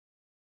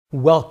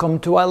Welcome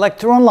to our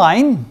lecture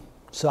online.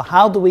 So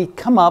how do we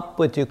come up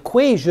with the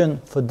equation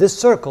for this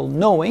circle,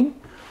 knowing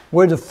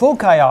where the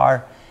foci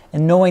are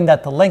and knowing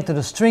that the length of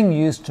the string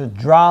used to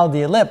draw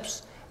the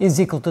ellipse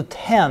is equal to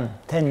 10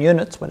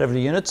 units, whatever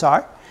the units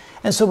are.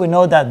 And so we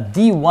know that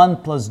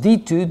D1 plus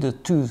D2, the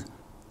two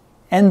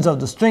ends of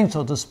the string,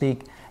 so to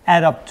speak,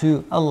 add up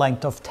to a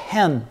length of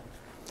 10.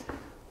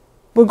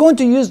 We're going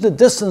to use the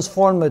distance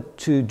formula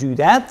to do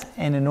that,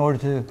 and in order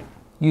to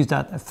use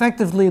that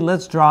effectively,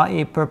 let's draw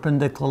a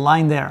perpendicular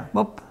line there.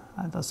 Whoop,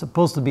 that's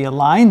supposed to be a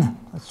line.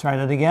 Let's try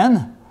that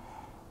again.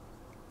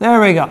 There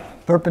we go,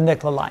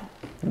 perpendicular line.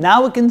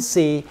 Now we can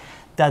see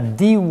that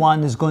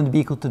D1 is going to be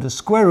equal to the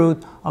square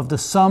root of the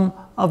sum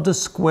of the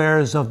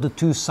squares of the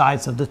two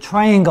sides of the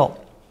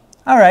triangle.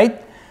 All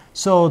right,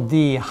 so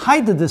the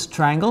height of this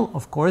triangle,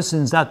 of course,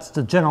 since that's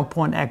the general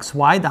point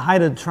xy, the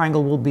height of the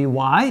triangle will be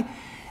y,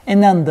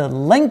 and then the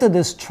length of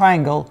this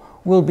triangle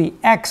will be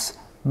x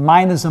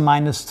minus a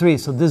minus 3.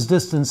 So this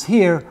distance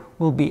here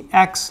will be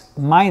x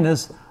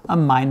minus a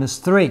minus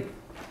 3.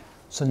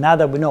 So now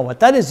that we know what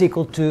that is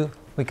equal to,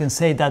 we can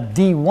say that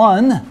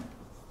D1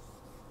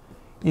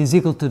 is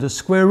equal to the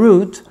square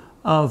root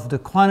of the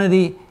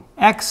quantity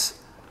x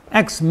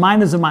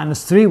minus a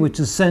minus 3, which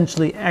is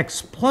essentially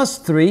x plus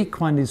 3,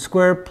 quantity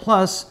squared,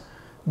 plus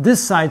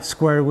this side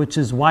squared, which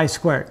is y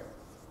squared.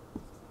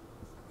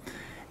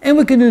 And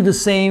we can do the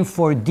same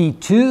for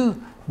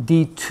D2.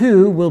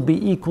 D2 will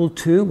be equal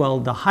to, well,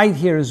 the height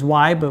here is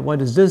y, but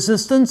what is this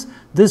distance?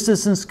 This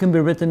distance can be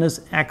written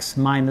as x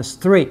minus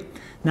 3.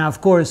 Now, of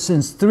course,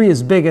 since 3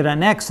 is bigger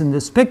than x in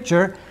this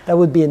picture, that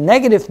would be a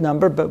negative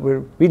number, but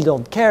we really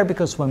don't care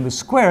because when we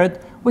square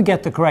it, we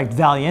get the correct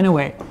value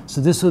anyway.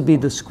 So this would be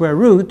the square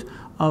root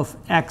of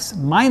x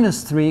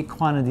minus 3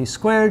 quantity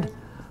squared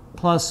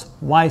plus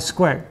y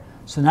squared.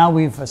 So now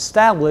we've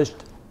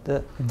established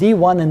the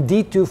D1 and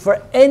D2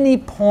 for any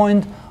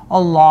point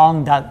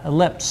along that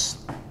ellipse.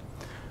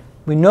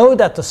 We know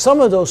that the sum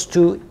of those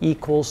two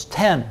equals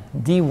 10.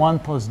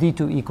 D1 plus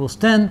D2 equals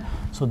 10.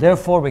 So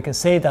therefore, we can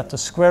say that the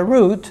square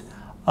root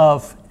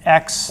of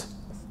x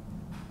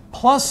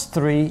plus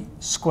 3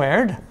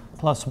 squared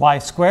plus y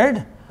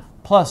squared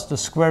plus the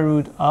square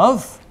root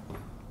of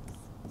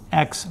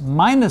x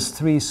minus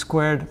 3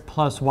 squared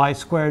plus y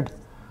squared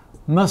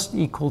must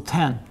equal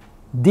 10.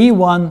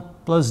 D1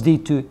 plus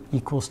D2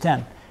 equals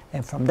 10.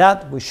 And from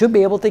that, we should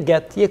be able to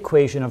get the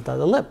equation of that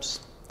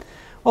ellipse.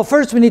 Well,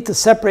 first we need to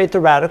separate the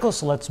radicals,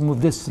 so let's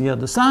move this to the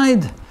other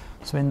side.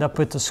 So we end up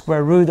with the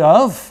square root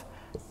of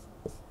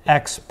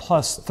x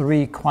plus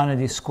 3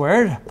 quantity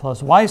squared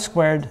plus y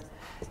squared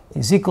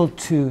is equal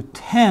to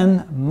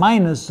 10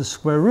 minus the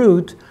square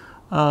root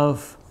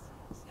of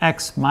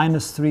x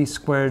minus 3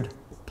 squared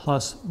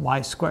plus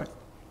y squared.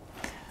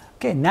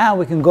 Okay, now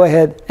we can go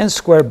ahead and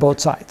square both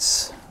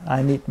sides.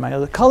 I need my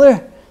other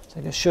color, so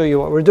I can show you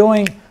what we're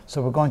doing.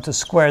 So we're going to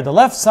square the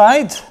left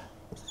side,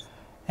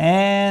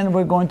 and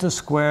we're going to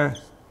square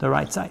the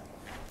right side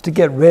to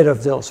get rid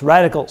of those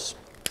radicals.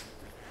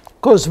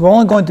 Of course, we're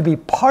only going to be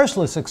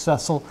partially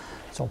successful,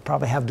 so we'll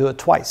probably have to do it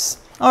twice.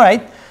 All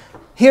right,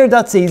 here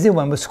that's easy.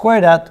 When we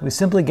square that, we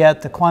simply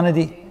get the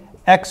quantity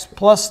x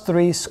plus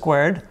 3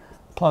 squared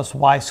plus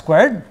y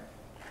squared.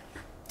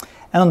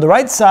 And on the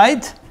right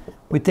side,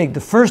 we take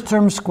the first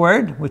term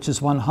squared, which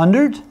is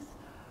 100,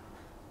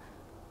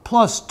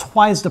 plus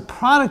twice the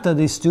product of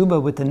these two, but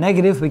with the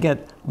negative, we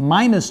get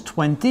minus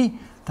 20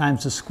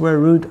 times the square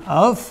root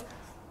of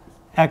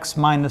x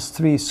minus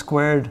 3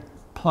 squared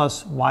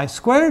plus y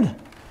squared,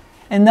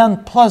 and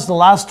then plus the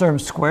last term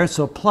squared,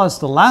 so plus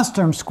the last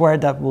term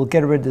squared, that will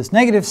get rid of this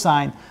negative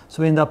sign,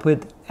 so we end up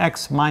with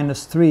x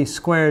minus 3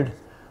 squared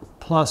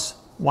plus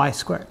y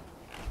squared.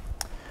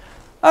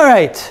 All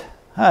right,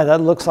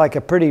 that looks like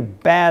a pretty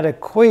bad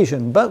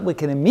equation, but we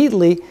can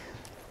immediately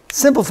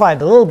simplify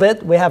it a little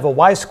bit. We have a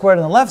y squared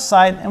on the left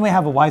side, and we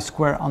have a y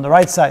squared on the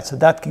right side, so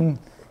that can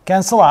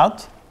cancel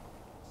out.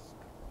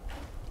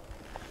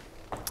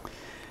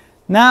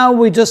 Now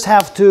we just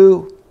have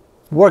to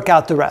work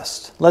out the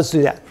rest. Let's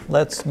do that.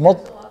 Let's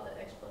multiply.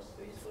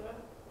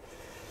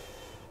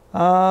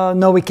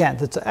 No, we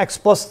can't. It's an x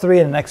plus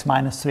 3 and an x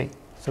minus 3.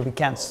 So we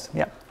can't.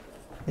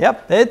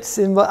 Yep. It's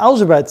in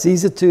algebra. It's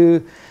easy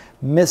to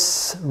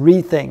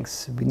misread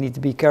things. We need to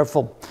be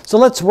careful. So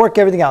let's work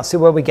everything out. See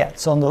what we get.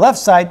 So on the left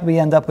side, we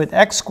end up with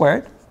x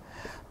squared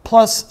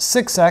plus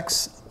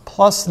 6x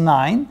plus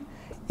 9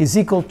 is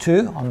equal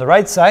to, on the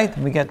right side,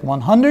 we get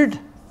 100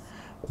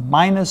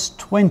 minus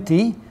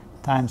 20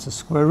 times the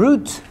square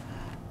root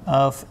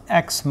of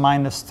x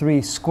minus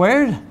 3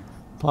 squared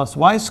plus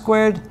y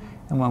squared.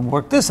 And when we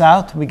work this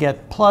out, we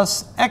get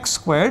plus x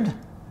squared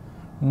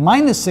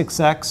minus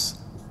 6x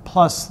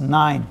plus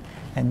 9.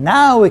 And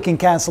now we can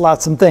cancel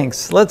out some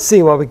things. Let's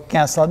see what we can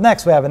cancel out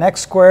next. We have an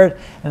x squared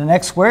and an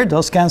x squared.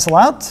 Those cancel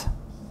out.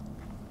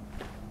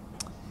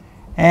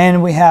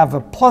 And we have a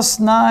plus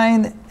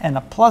 9 and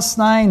a plus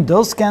 9.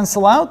 Those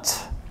cancel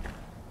out.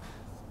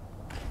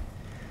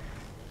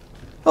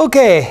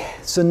 Okay,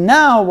 so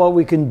now what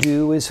we can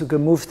do is we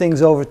can move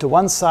things over to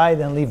one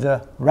side and leave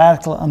the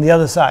radical on the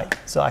other side.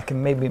 So I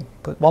can maybe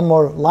put one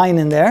more line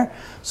in there.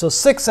 So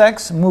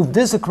 6x, move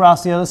this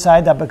across the other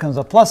side, that becomes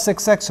a plus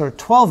 6x or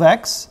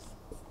 12x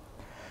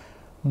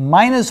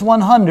minus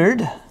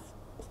 100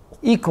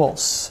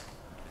 equals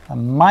a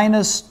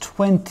minus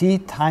 20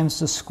 times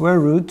the square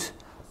root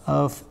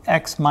of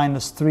x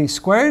minus 3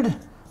 squared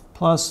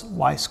plus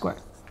y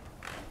squared.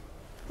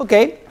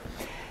 Okay.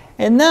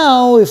 And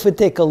now, if we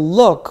take a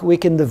look, we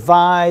can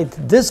divide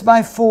this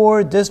by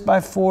 4, this by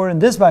 4, and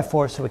this by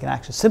 4, so we can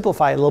actually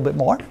simplify it a little bit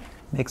more.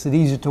 Makes it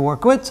easier to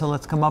work with. So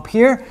let's come up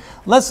here.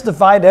 Let's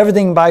divide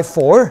everything by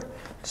 4.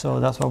 So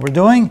that's what we're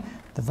doing.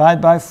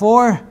 Divide by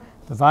 4,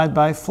 divide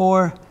by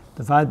 4,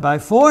 divide by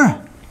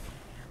 4.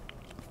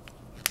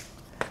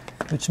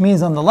 Which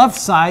means on the left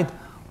side,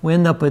 we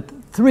end up with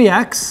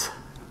 3x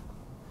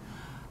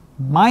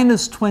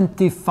minus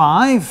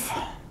 25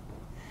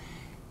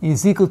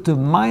 is equal to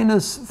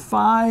minus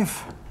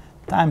 5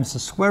 times the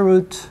square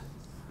root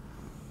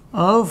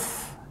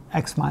of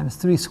x minus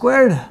 3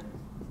 squared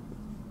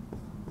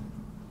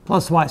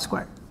plus y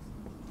squared.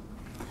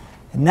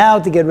 And now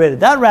to get rid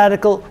of that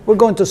radical, we're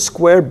going to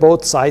square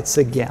both sides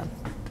again.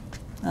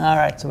 All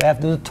right, so we have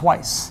to do it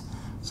twice.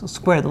 So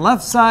square the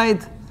left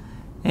side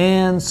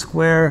and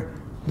square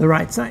the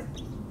right side.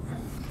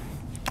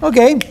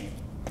 Okay,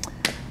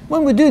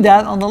 when we do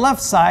that, on the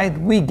left side,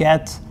 we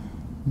get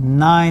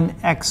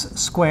 9x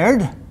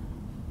squared.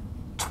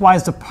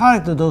 Twice the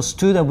product of those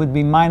two, that would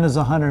be minus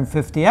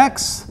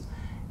 150x.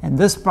 And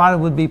this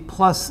product would be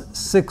plus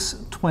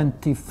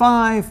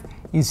 625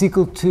 is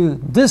equal to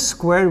this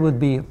squared would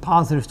be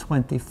positive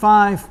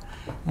 25.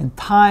 And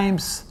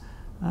times,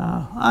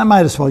 I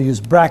might as well use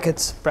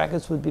brackets.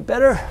 Brackets would be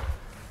better.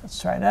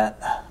 Let's try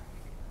that.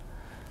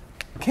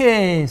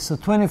 Okay, so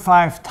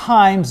 25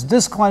 times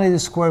this quantity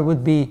squared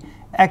would be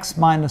x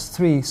minus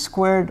 3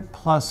 squared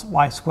plus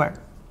y squared.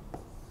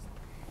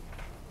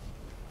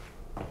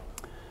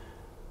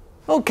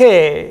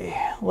 Okay,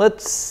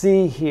 let's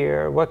see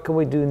here. What can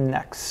we do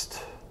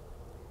next?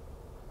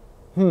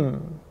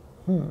 5,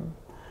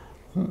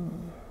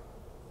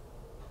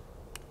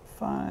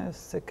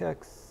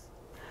 6x.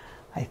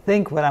 I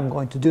think what I'm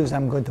going to do is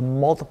I'm going to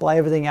multiply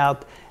everything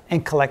out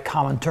and collect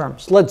common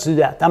terms. Let's do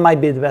that. That might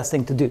be the best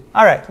thing to do.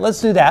 All right, let's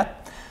do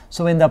that.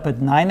 So we end up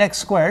with 9x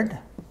squared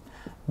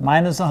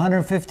minus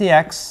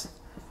 150x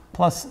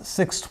plus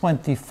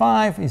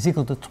 625 is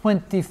equal to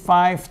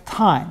 25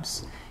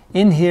 times.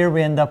 In here,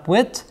 we end up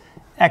with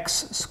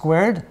x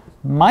squared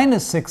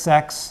minus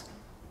 6x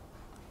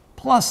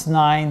plus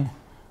 9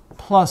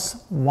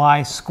 plus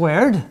y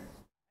squared.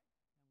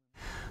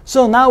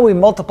 So now we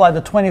multiply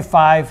the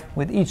 25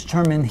 with each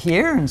term in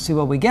here and see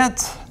what we get.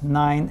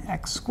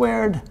 9x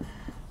squared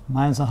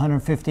minus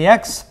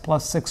 150x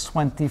plus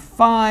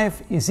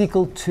 625 is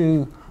equal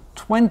to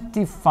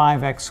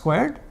 25x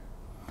squared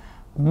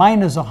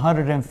minus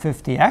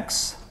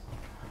 150x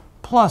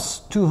plus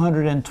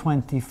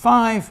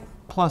 225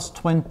 plus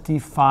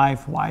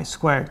 25y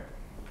squared.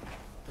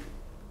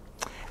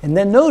 And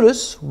then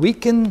notice we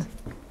can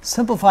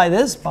simplify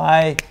this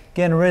by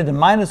getting rid of the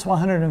minus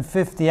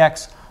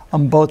 150x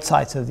on both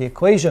sides of the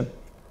equation.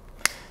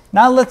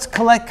 Now let's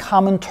collect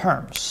common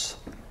terms.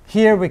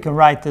 Here we can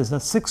write this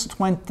as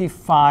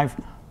 625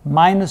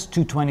 minus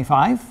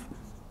 225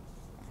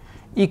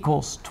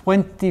 equals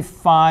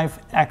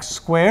 25x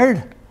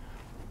squared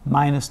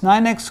minus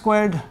 9x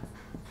squared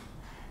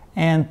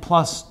and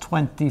plus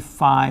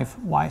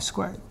 25y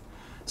squared.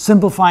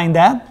 Simplifying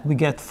that, we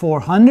get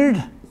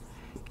 400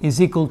 is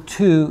equal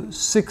to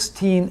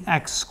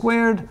 16x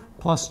squared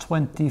plus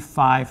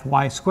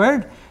 25y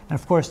squared. And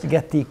of course, to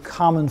get the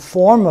common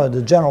form or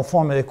the general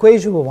form of the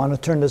equation, we want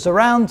to turn this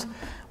around.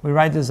 We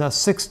write this as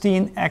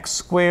 16x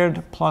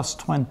squared plus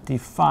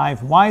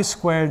 25y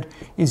squared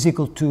is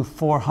equal to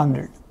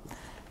 400.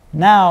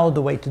 Now,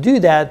 the way to do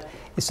that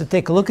is to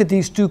take a look at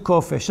these two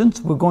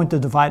coefficients. We're going to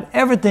divide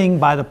everything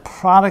by the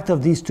product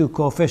of these two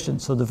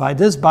coefficients. So divide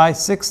this by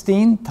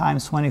 16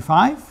 times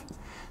 25,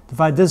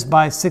 divide this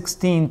by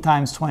 16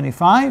 times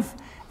 25,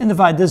 and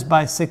divide this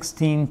by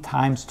 16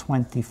 times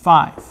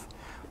 25.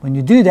 When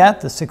you do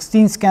that, the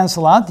 16's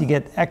cancel out. You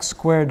get x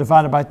squared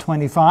divided by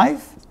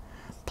 25,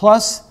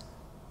 plus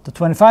the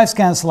 25's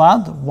cancel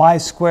out. Y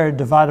squared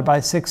divided by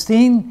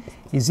 16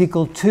 is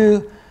equal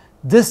to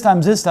this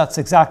times this, that's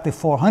exactly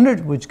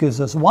 400, which gives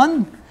us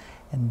 1.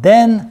 And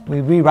then we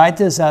rewrite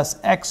this as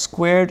x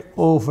squared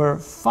over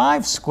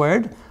 5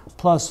 squared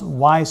plus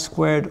y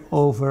squared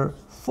over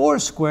 4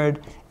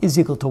 squared is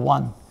equal to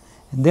 1.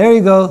 And there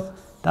you go.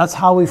 That's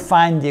how we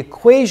find the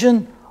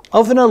equation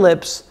of an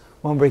ellipse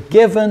when we're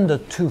given the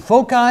two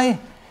foci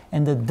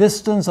and the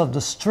distance of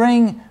the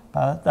string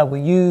that we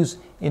use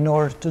in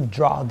order to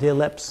draw the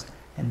ellipse.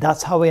 And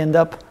that's how we end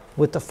up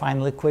with the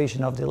final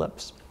equation of the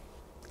ellipse.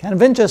 Kind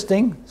of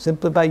interesting,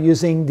 simply by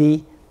using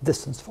the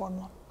distance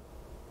formula.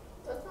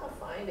 That's not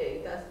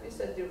finding, you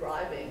said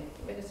deriving.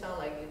 You make it sound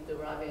like you're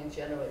deriving a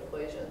general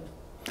equation.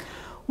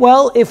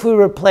 Well, if we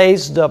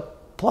replace the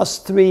plus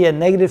 3 and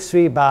negative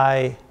 3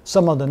 by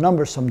some other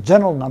number, some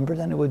general number,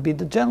 then it would be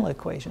the general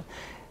equation.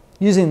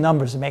 Using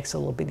numbers makes it a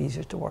little bit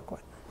easier to work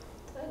with.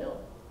 I know.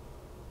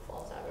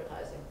 False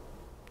advertising.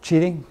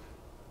 Cheating?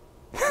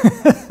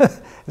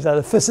 Is that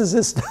a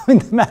physicist doing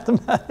the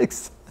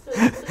mathematics?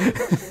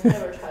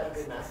 Never try to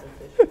be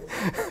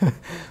mathematician.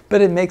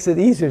 But it makes it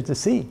easier to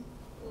see.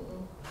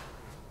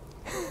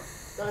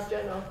 Not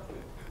general.